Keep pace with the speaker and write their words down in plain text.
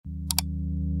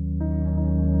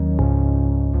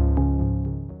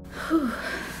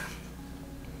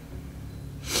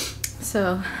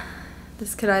So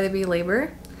this could either be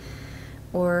labor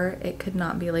or it could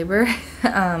not be labor.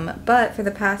 But for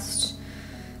the past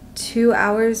 2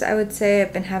 hours, I would say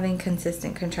I've been having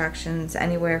consistent contractions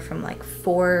anywhere from like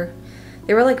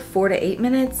they were like 4 to 8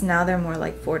 minutes. Now they're more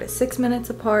like 4 to 6 minutes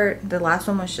apart. The last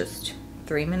one was just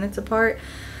 3 minutes apart.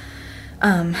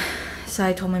 So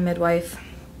I told my midwife.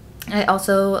 I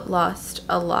also lost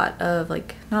a lot of,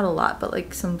 like, not a lot, but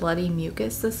like some bloody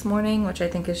mucus this morning, which I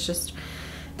think is just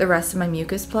the rest of my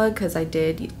mucus plug, because I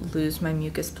did lose my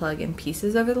mucus plug in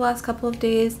pieces over the last couple of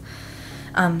days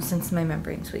since my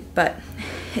membrane's weak. But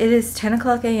it is 10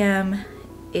 o'clock a.m.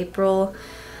 April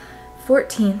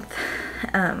 14th.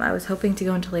 I was hoping to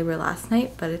go into labor last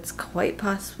night, but it's quite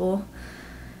possible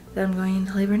that I'm going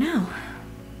into labor now.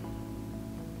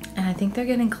 And I think they're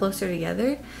getting closer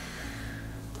together.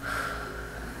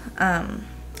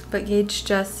 But Gage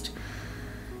just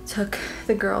took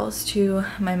the girls to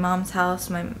my mom's house.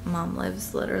 My mom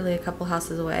lives literally a couple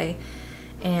houses away,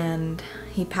 and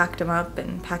he packed them up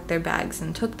and packed their bags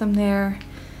and took them there.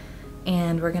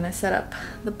 And we're gonna set up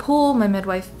the pool. My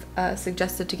midwife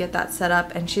suggested to get that set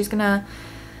up, and she's gonna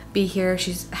be here.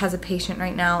 She has a patient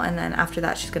right now, and then after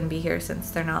that she's gonna be here since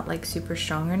they're not like super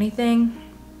strong or anything,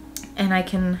 and I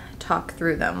can talk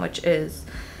through them, which is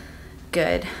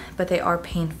good, but they are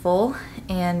painful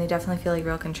and they definitely feel like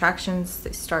real contractions.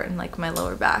 They start in like my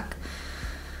lower back.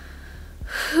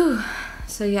 Whew.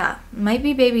 So yeah, might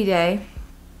be baby day,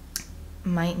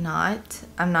 might not.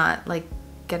 I'm not like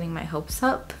getting my hopes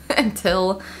up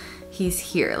until he's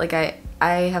here. Like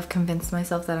I have convinced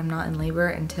myself that I'm not in labor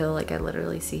until like I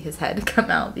literally see his head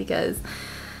come out, because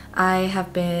I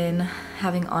have been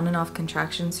having on and off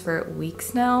contractions for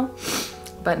weeks now,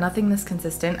 but nothing this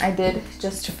consistent. I did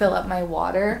just fill up my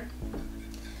water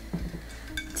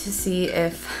to see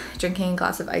if drinking a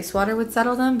glass of ice water would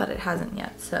settle them, but it hasn't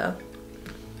yet, so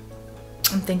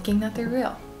I'm thinking that they're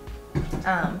real.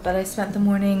 But I spent the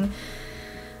morning,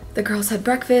 the girls had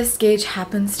breakfast. Gage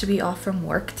happens to be off from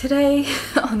work today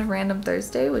on a random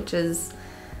Thursday, which is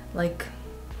like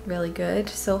really good.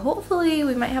 So hopefully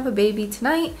we might have a baby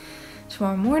tonight,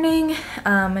 tomorrow morning.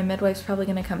 My midwife's probably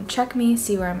gonna come check me,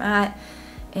 see where I'm at,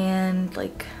 and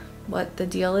like what the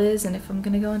deal is and if I'm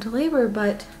gonna go into labor.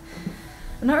 But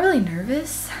I'm not really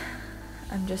nervous.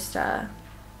 I'm just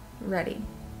ready.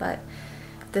 But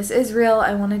this is real.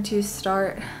 I wanted to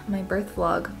start my birth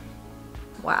vlog.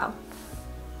 Wow.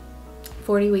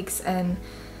 40 weeks and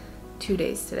 2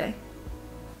 days today.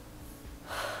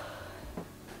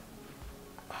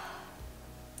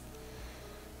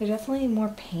 They're definitely more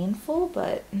painful,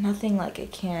 but nothing like I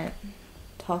can't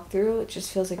talk through. It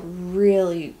just feels like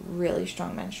really, really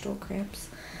strong menstrual cramps.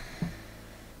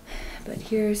 But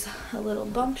here's a little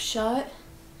bump shot.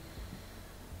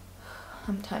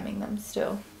 I'm timing them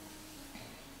still.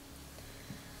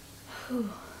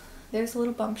 Whew. There's a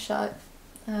little bump shot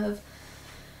of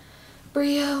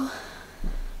Brio,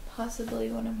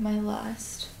 possibly one of my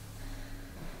last.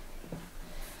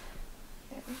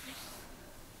 There we go.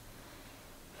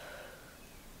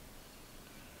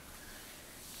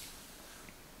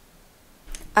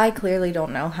 I clearly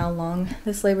don't know how long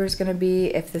this labor is going to be,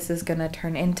 if this is going to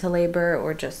turn into labor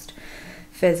or just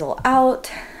fizzle out,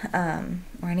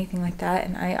 or anything like that.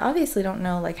 And I obviously don't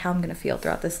know like how I'm going to feel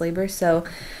throughout this labor, so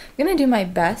I'm going to do my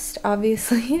best,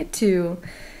 obviously, to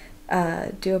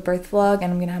do a birth vlog,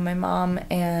 and I'm going to have my mom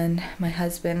and my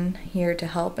husband here to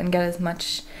help and get as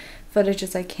much footage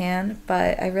as I can.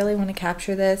 But I really want to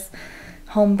capture this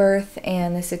home birth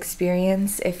and this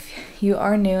experience. If you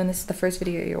are new and this is the first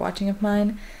video you're watching of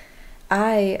mine,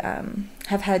 I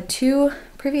have had 2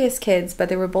 previous kids, but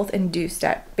they were both induced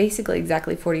at basically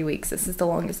exactly 40 weeks. This is the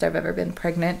longest I've ever been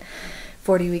pregnant,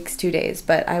 40 weeks, 2 days.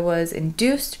 But I was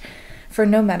induced for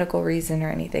no medical reason or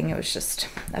anything. It was just,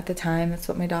 at the time, that's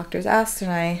what my doctors asked, and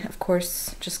I, of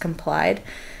course, just complied.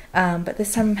 But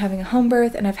this time I'm having a home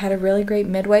birth, and I've had a really great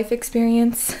midwife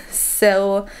experience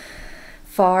so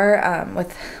far,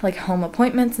 with like home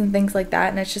appointments and things like that,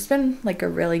 and it's just been like a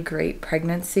really great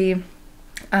pregnancy,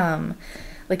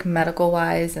 like medical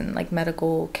wise and like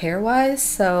medical care wise.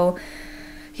 So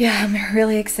yeah, I'm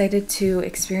really excited to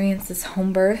experience this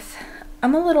home birth.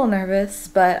 I'm a little nervous,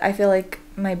 but I feel like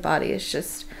my body is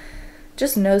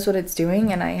just knows what it's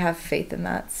doing, and I have faith in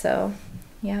that. So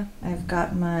yeah, I've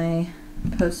got my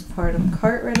postpartum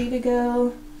cart ready to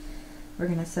go. We're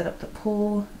gonna set up the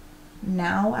pool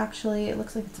now. Actually, it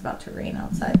looks like it's about to rain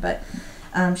outside, but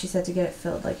she said to get it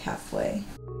filled like halfway.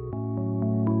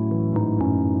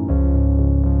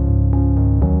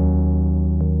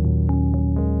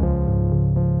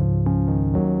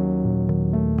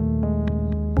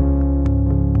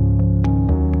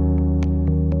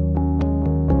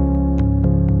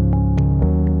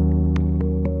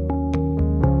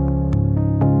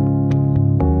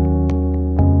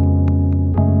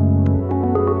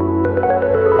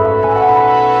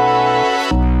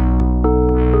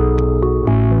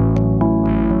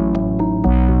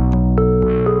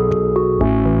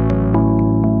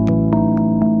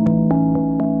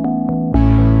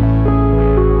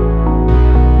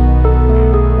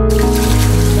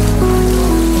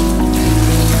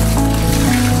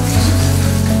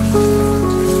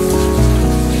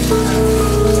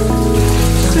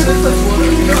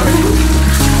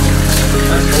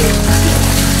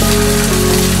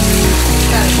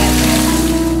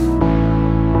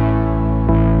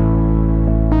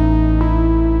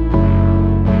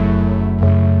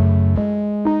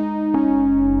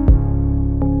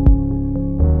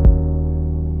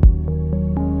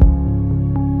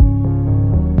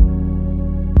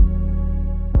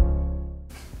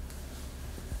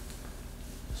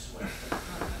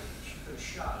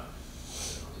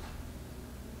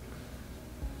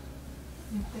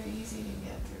 easy to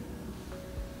get through them.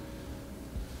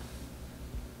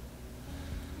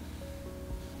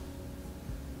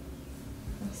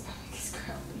 My stomach is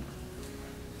growling.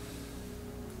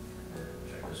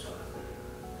 Check this one out.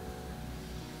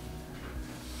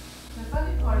 The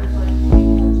funny part is like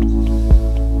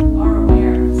people are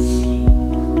aware of ski.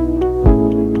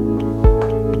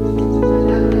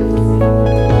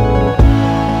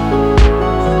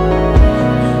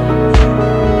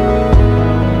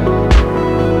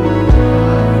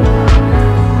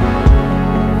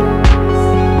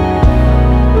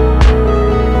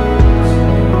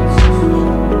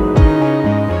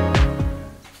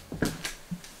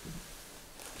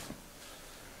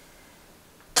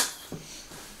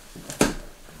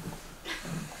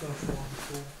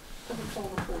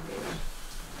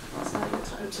 It's not your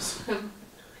time to swim.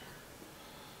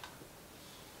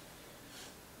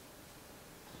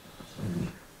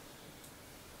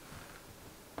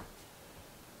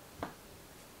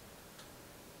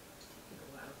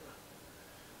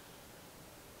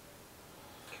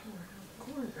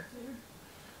 Corner there.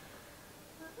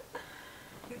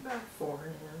 You're about 4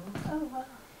 now. Oh, wow.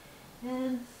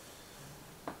 And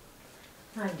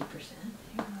 90%.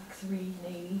 You're like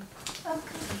 380.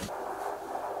 Okay.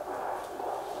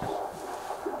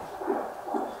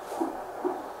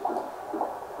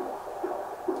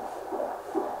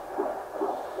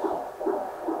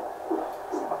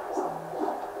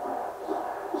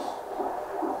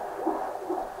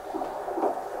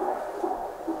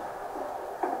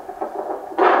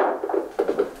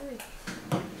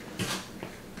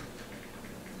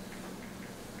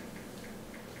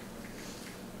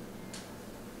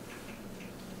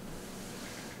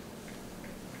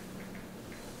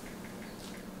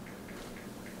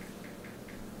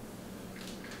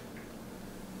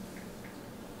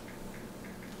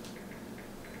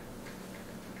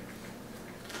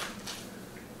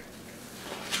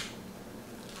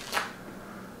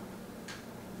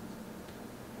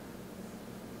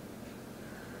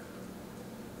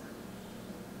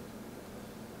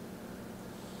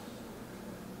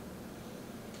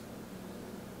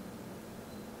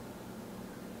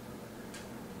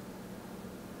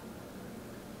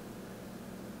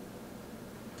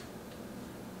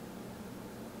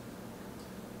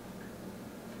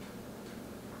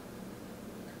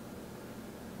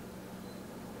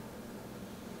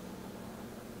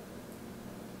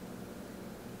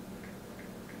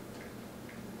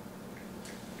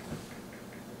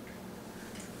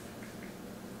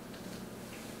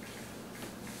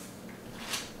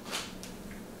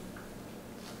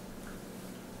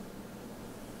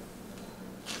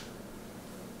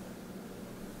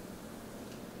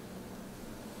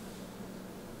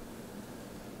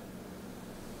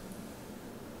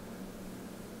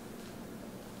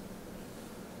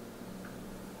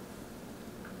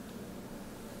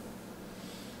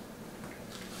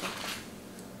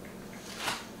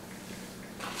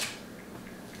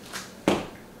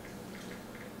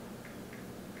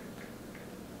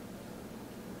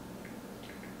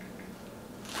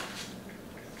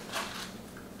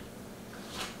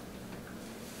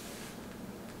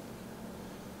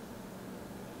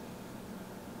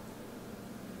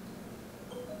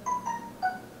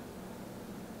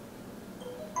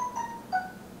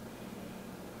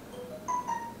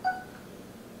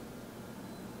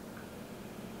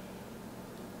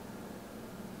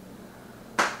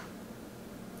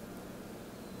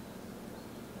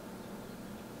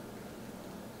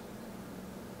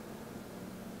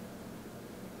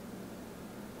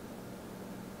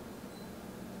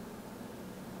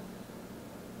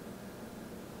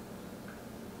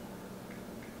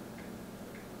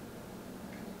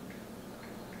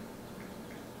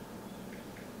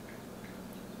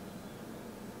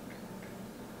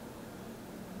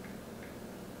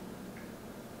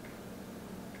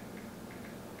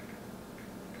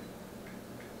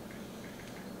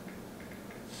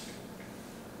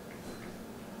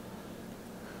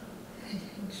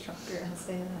 Stronger, I'll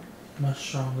say that. Much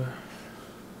stronger.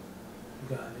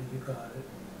 You got it, you got it.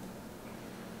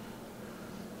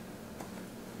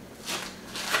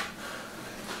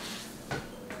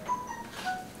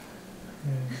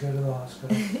 Yeah, you go to the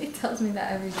hospital. It tells me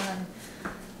that every time.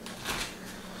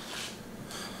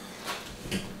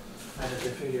 I had to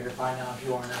figure by now if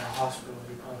you weren't at a hospital,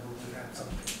 you probably would have had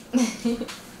something.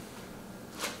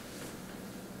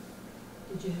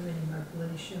 Did you have any more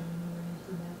blood showing or anything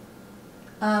like that?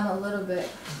 A little bit.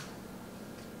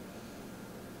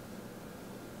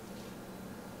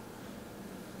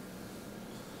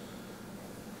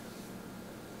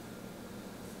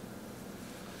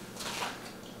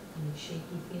 Any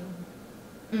shaky feeling?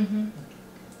 Mm-hmm.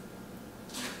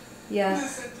 Yeah. The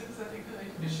symptoms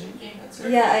You're shaking. That's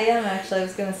right. Yeah, I am actually. I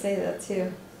was gonna say that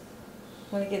too.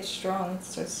 When it gets strong, it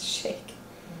starts to shake.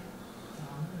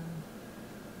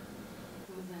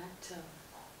 Will that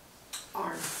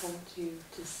arm hold you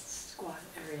to squat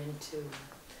or into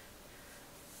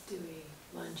do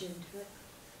a lunge into it?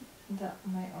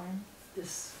 My arm.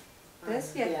 This? This?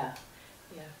 arm, Yeah. Yeah.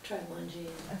 Yeah. Try lunging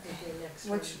with your next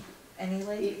Which, one. any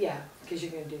leg? Yeah, because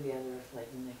you're going to do the other leg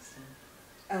next time.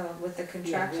 Oh, with the Yeah,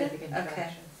 contraction? with the contraction.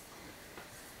 Okay.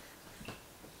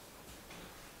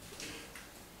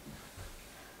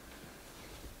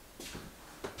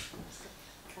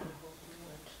 Kind of hold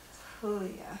the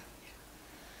lunge. Oh, yeah.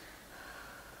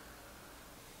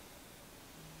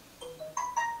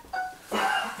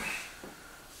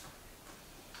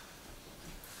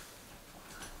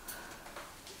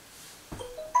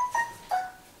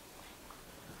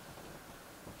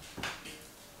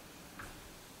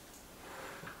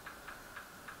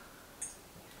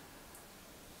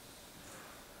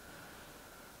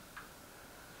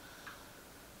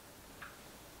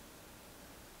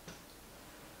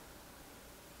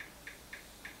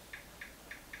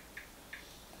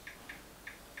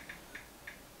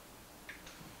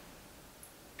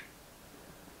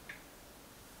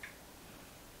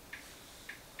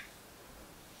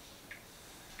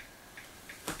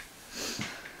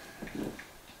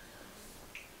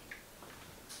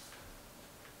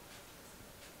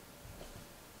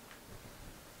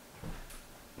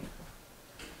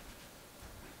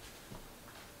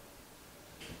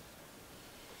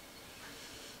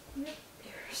 Yep.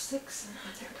 You're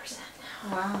 6.5%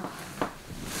 now. Wow.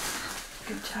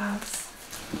 Good jobs.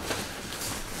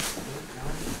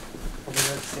 Probably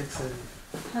like 6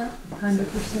 and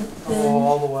 100%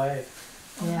 all the way.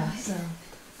 Yeah, so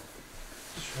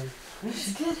Sure.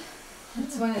 That's good.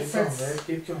 That's when it Keep going, starts. babe.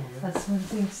 Keep going, man. that's when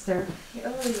things start. Oh,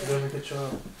 You're yeah. doing a good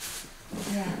job.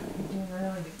 Yeah. You're doing a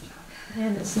really good job.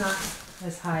 And it's not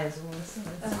as high as it was. So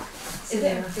it's It sitting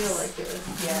didn't on- feel like it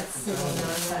was. Yeah, it's sitting on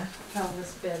the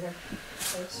pelvis better.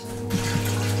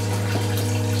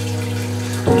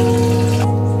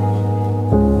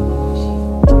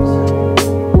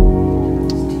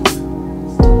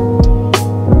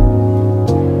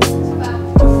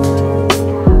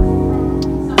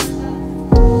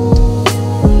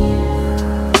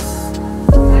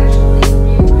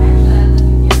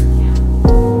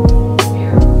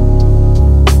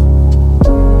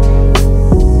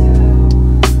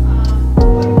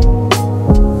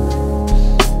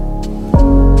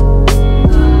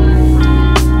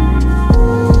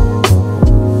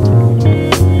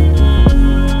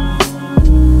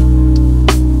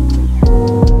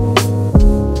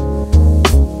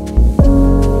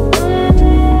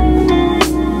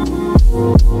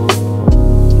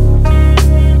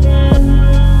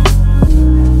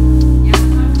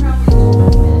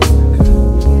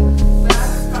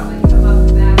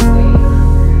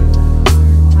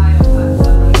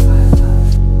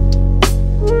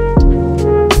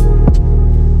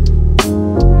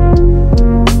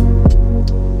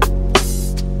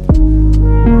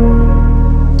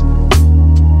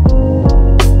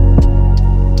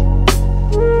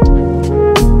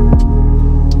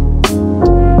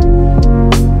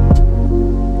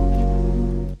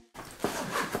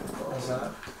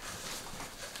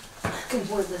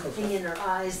 More the thing in her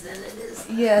eyes than it is.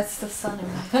 Yeah, it's the sun in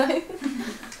my eye.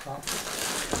 Huh?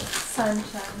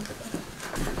 Sunshine.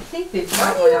 I think they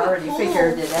probably already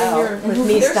figured it out with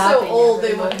me They're stopping. so old they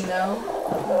everyone. wouldn't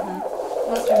know.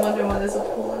 Must be wondering why there's a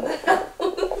pool in the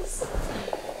house.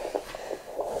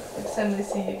 Next time they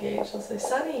see you, Gage, they'll say,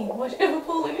 Sonny, why do you have a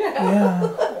pool in your house? Yeah.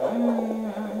 What are you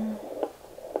doing, Rose?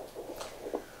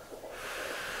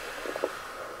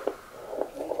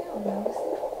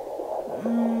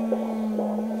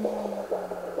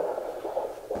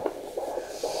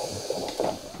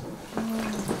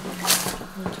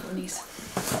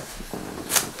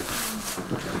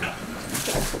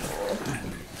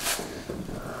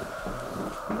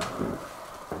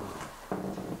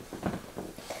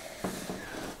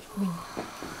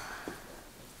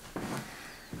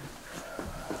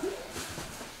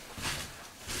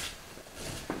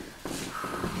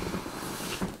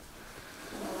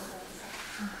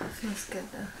 Feels good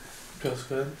though. Feels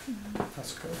good?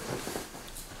 That's good.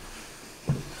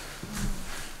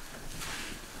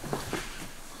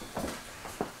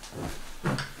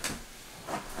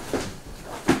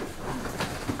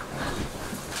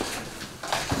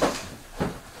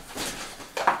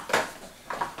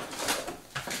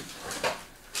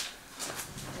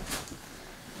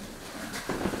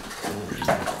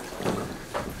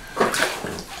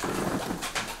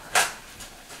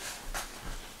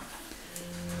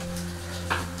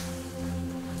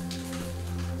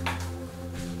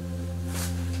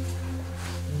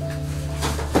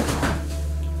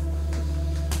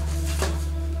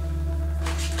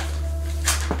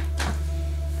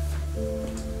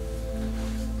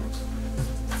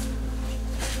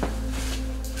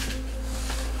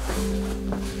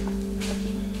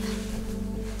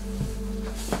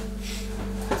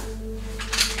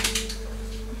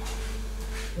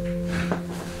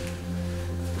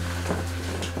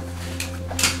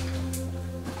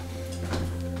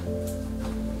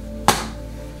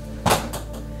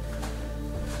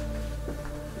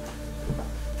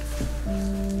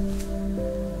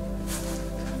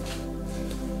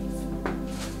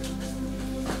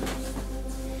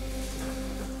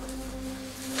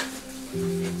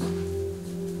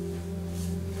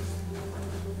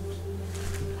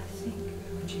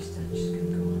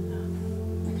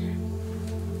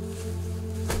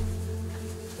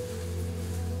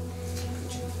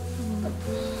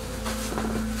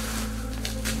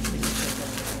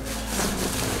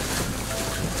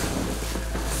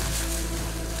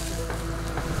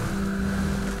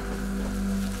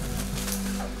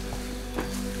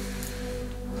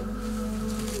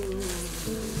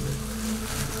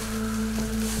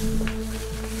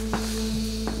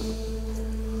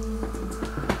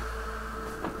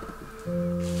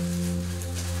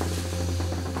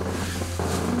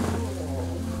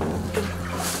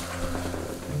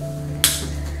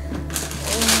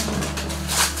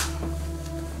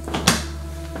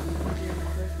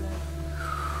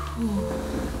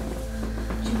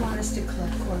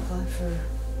 for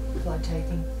blood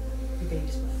typing? Your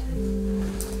baby's blood type?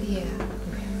 Yeah.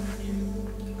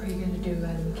 Are you going to do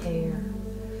vitamin K or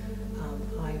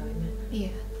eye ointment? Yeah.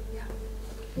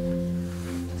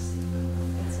 It's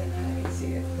like I can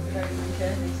see it. Vitamin K.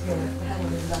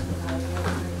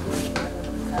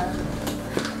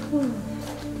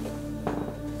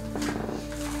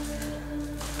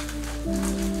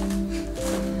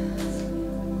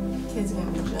 Kids are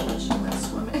gonna be jealous. She went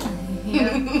swimming.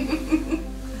 Yeah.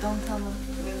 Don't tell them.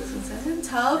 In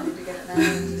tub. I need to get it now. No,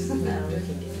 we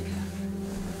can get it.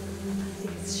 I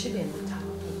think it should be in the top of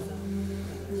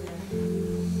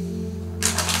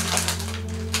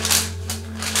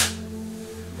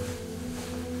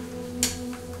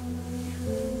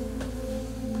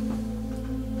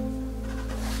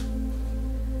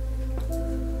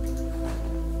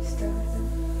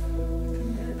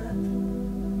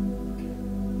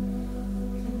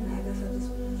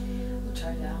We'll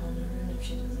try that one, and if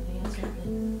she doesn't answer,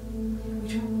 then we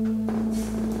try.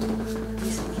 At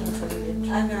least we can't say we didn't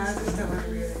try. I know, I just don't want to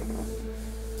read it.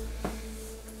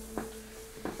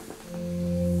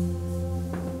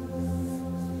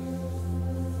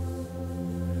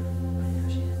 I know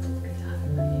she has to be out of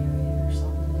her area or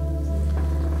something.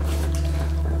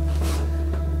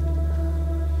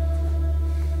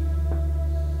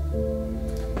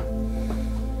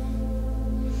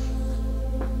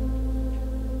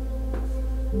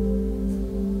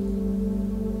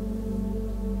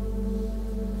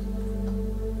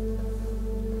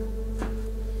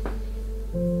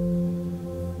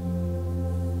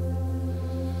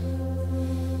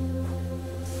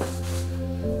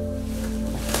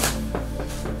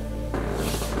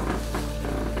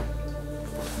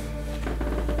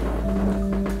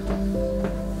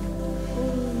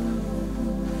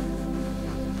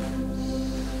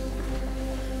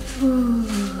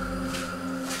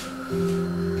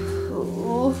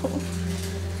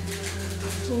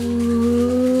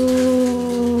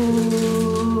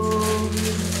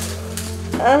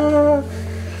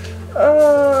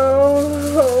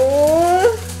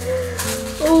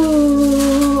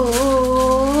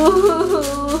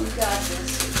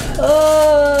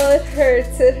 Oh, it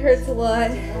hurts. It hurts a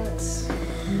lot.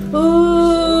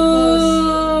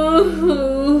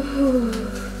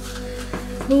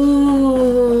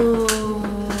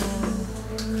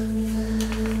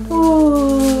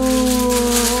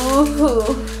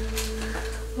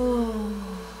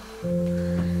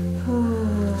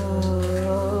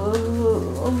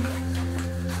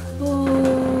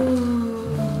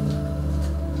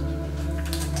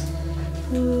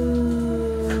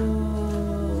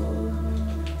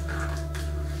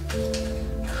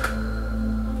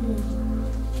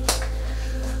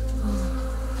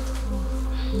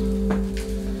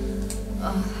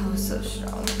 Oh, that was so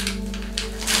strong.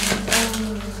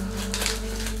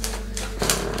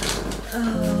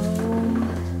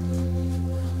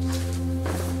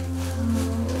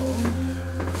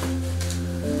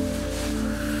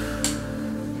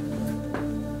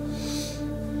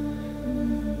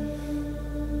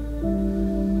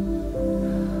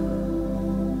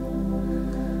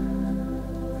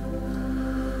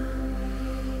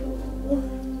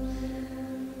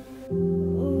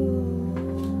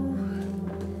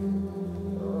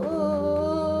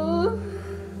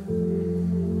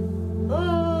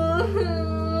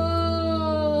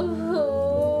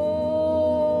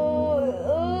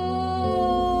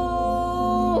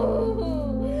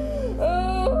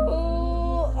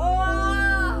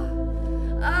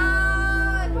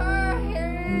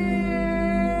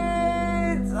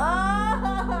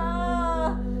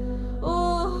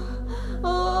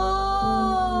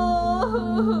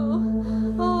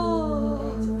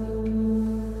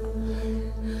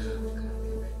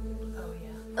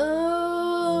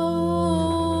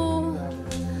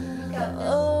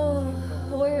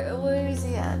 Where is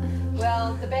he at?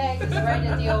 Well, the bag is right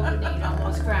at the opening,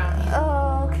 almost crowning.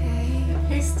 Oh, okay.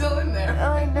 He's still in there.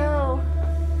 I know.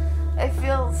 I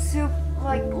feel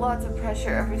like lots of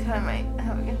pressure every time I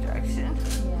have a contraction.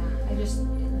 Yeah, I just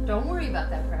don't worry about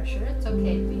that pressure. It's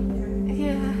okay to be there.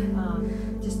 Yeah.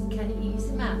 Just kind of ease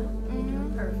him out. You're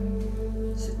doing perfect.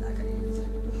 She's not gonna use it.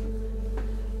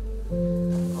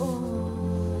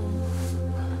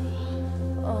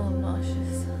 Oh, I'm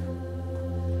nauseous.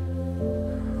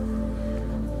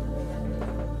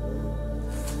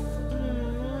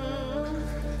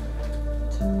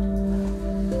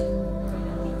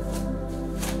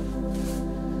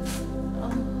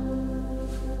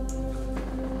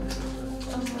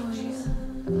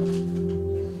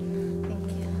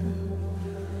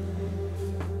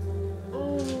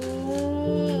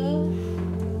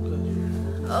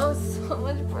 Oh, so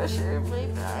much pressure in my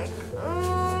back.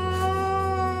 Oh.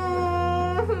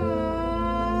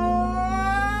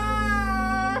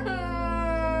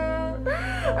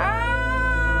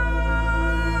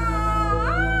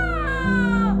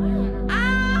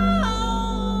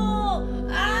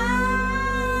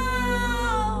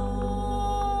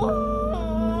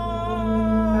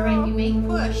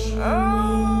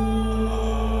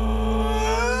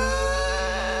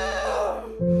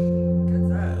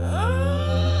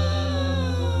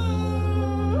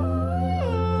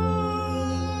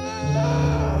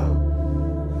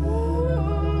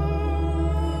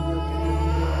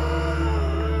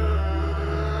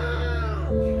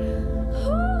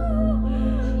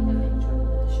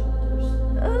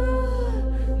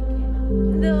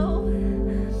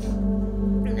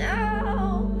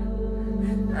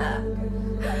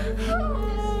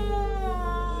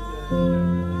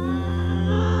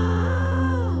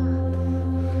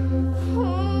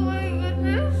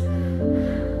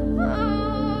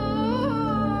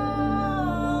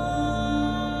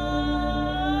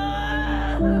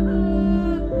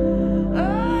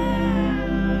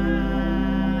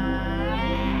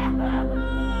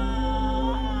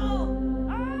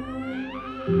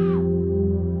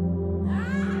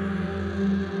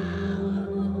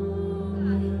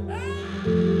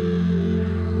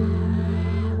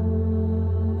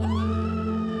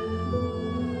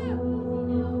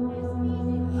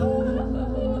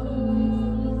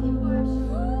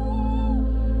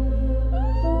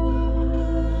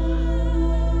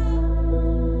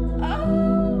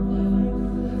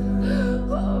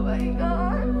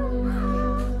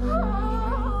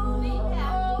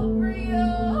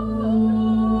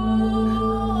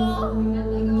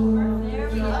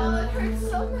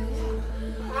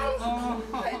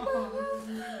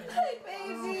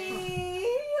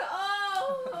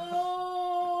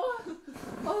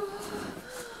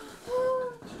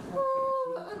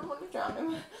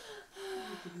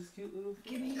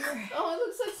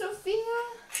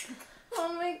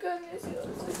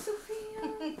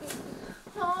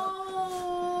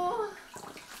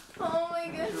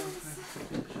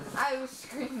 was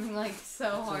screaming like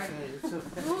so hard. It's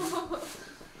okay.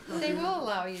 They will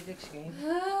allow you to scream.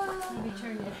 Let me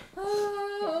turn it.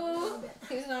 Oh,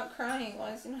 he's not crying.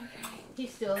 Why is he not crying?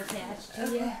 He's still attached to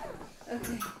you. Yeah.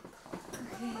 Okay.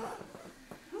 Okay.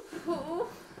 Oh,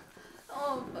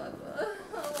 oh, Bubba.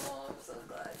 Oh, I'm so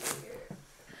glad you're here.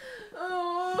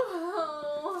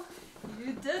 Oh,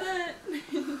 you did it.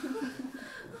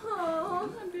 Oh,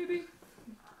 baby.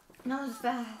 Not as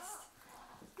fast.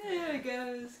 There it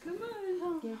goes. Come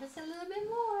on. Give us a little bit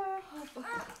more.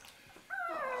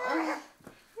 There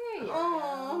you go.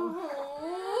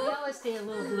 Oh. You always stay a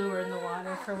little bluer in the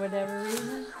water for whatever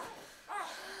reason.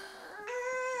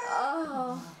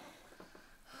 Oh.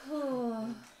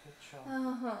 Oh. Good job.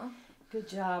 Uh-huh. Good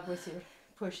job with your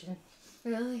pushing.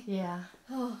 Really? Yeah.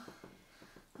 Oh.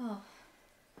 Oh.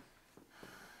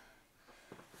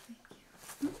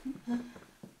 Hi,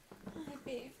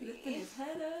 baby. Lifting his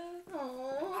head up.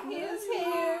 Oh, he has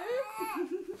hair.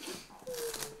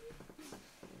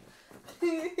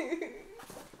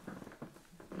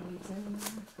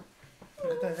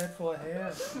 Look at that head full of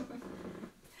hair.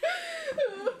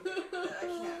 I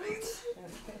can't reach.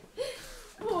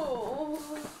 Oh.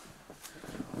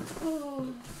 Oh.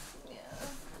 Yeah.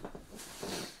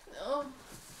 Oh.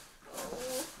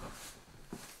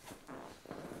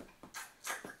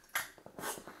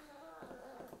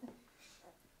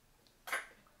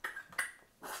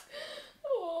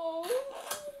 Oh.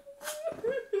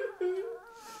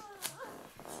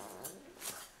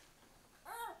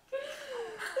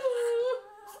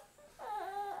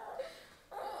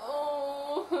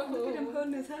 Look at him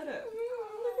holding his head up.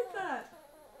 Look at that.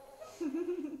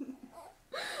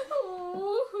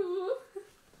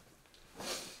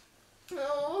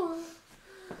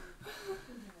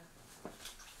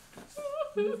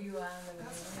 Move you out of the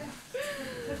way.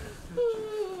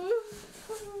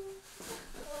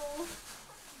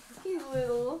 He's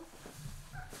little.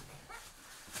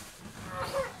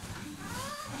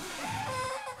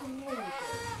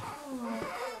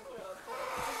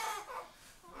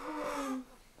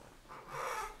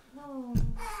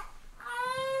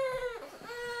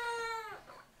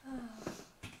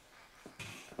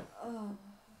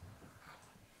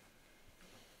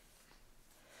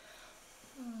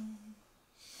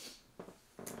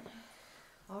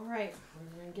 All right,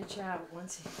 we're gonna get you out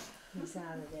once he's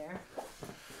out of there.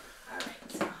 All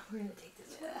right, so we're gonna take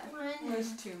this back one.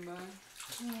 There's two more.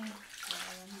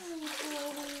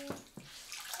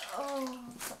 Oh,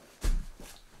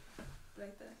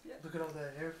 Like that. Yeah. Look at all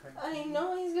that hair, Frankie. I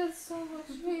know he's got so much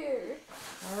hair.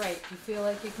 All right, you feel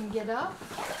like you can get up?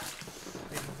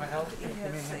 If I help you, come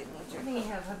in here. Let me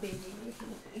have a baby.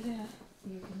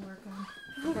 You can work on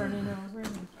turning over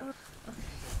and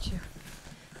get you.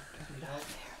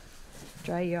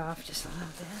 Dry you off just a little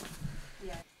bit.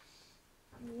 Yeah.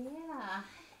 Yeah.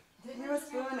 He was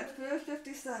born at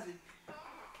 4:57.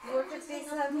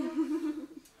 4:57.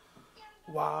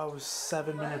 Wow, I was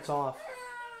 7 minutes off.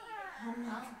 I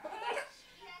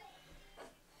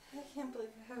can't believe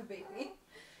I have a baby.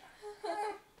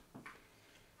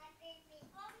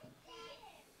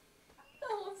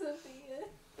 Oh, Sophia.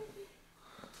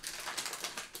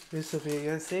 Here's Sophia, you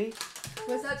gonna see?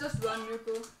 Was that just one,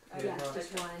 Nuku? Yeah,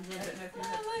 just one. I don't know if you I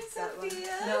had like that one.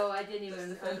 Sophia. No, I didn't even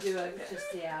Just the undo it. first.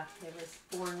 Just, yeah, it was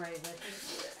born right with it.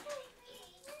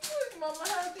 Look, Mama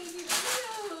had a baby too.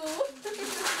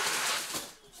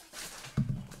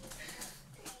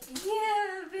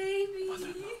 Yeah, baby.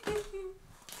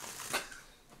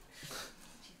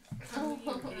 Oh,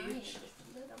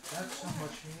 That's so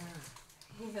much hair.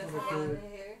 he has a Look lot of good.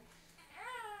 hair.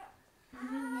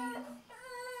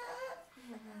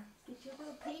 Get you a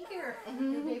little pinker, and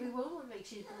your baby will make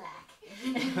you black.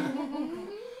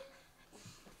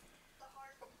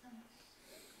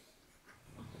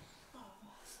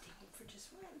 Stay for just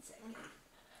 1 second.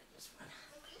 Just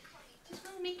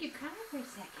want to make you cry for a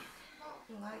second.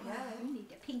 Not yet. You need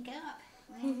to pink up.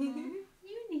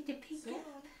 You need to pink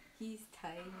up. He's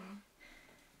tiny.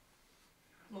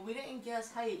 Well, we didn't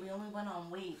guess height. We only went on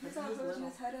weight. But He's he all was holding little.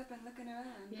 his head up and looking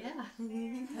around. Yeah.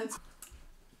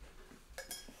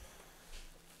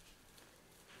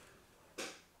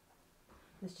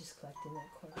 It's just collecting that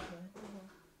cork.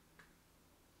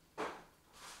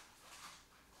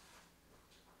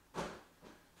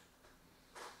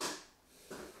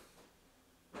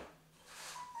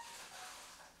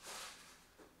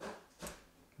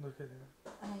 Look at her.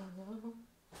 I know.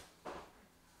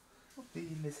 They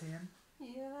eating his hand?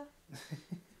 Yeah.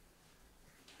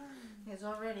 He's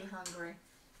already hungry.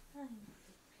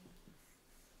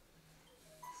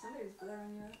 Somebody's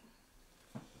blowing you up.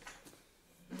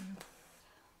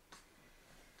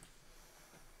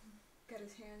 Got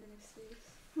his hand in his face.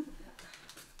 Get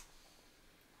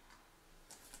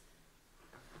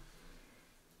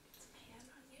some hand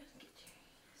on you and get your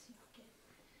hands so you don't get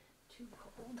too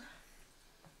cold.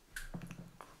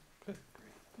 Good.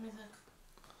 Let me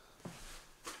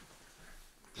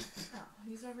see. Oh,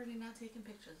 he's already not taking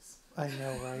pictures. I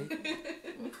know, right?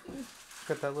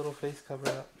 Got that little face covered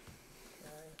up.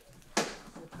 Sorry.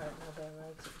 The part nobody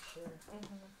likes for sure.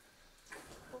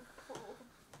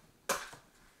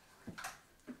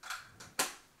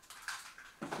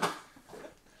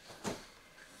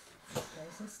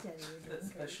 Nice and steady, you're doing good.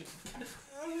 Especially.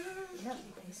 Yep,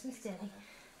 nice and steady.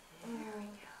 There we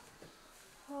go.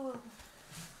 Oh.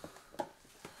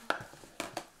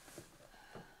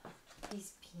 He's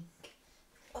pink.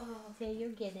 Oh. Okay,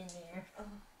 you're getting there. Oh.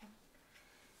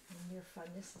 And your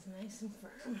fundus is nice and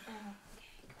firm. Oh,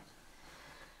 okay,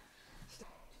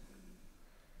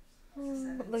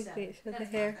 good. Look, wait, show the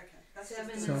hair.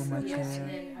 So much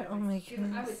hair. Oh my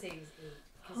goodness. I would say he was 8.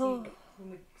 Because when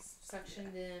we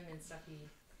suctioned him and stuff, he...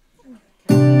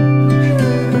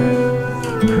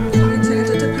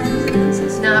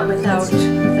 Not without, got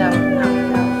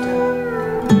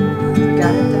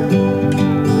it though.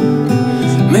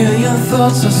 Million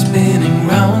thoughts are spinning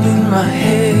round in my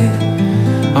head.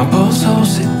 My boss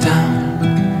holds it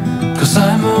down, 'cause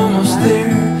I'm almost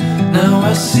there. Now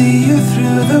I see you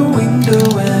through the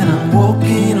window and I'm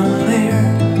walking on air.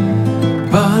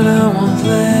 But I won't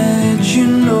let you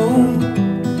know.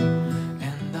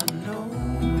 And I know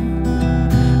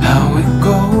how it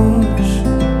goes.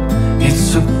 It's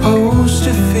supposed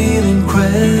to feel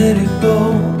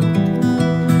incredible.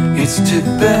 It's too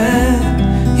bad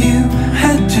you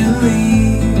had to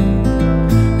leave.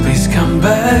 Please come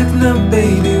back now,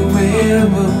 baby, where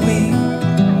were we?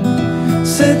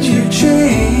 Said you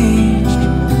changed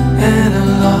and a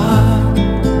lot.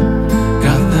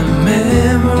 Got the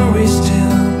memory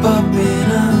still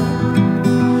popping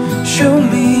up. Show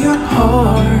me your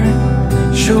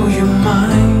heart, show you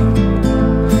mine.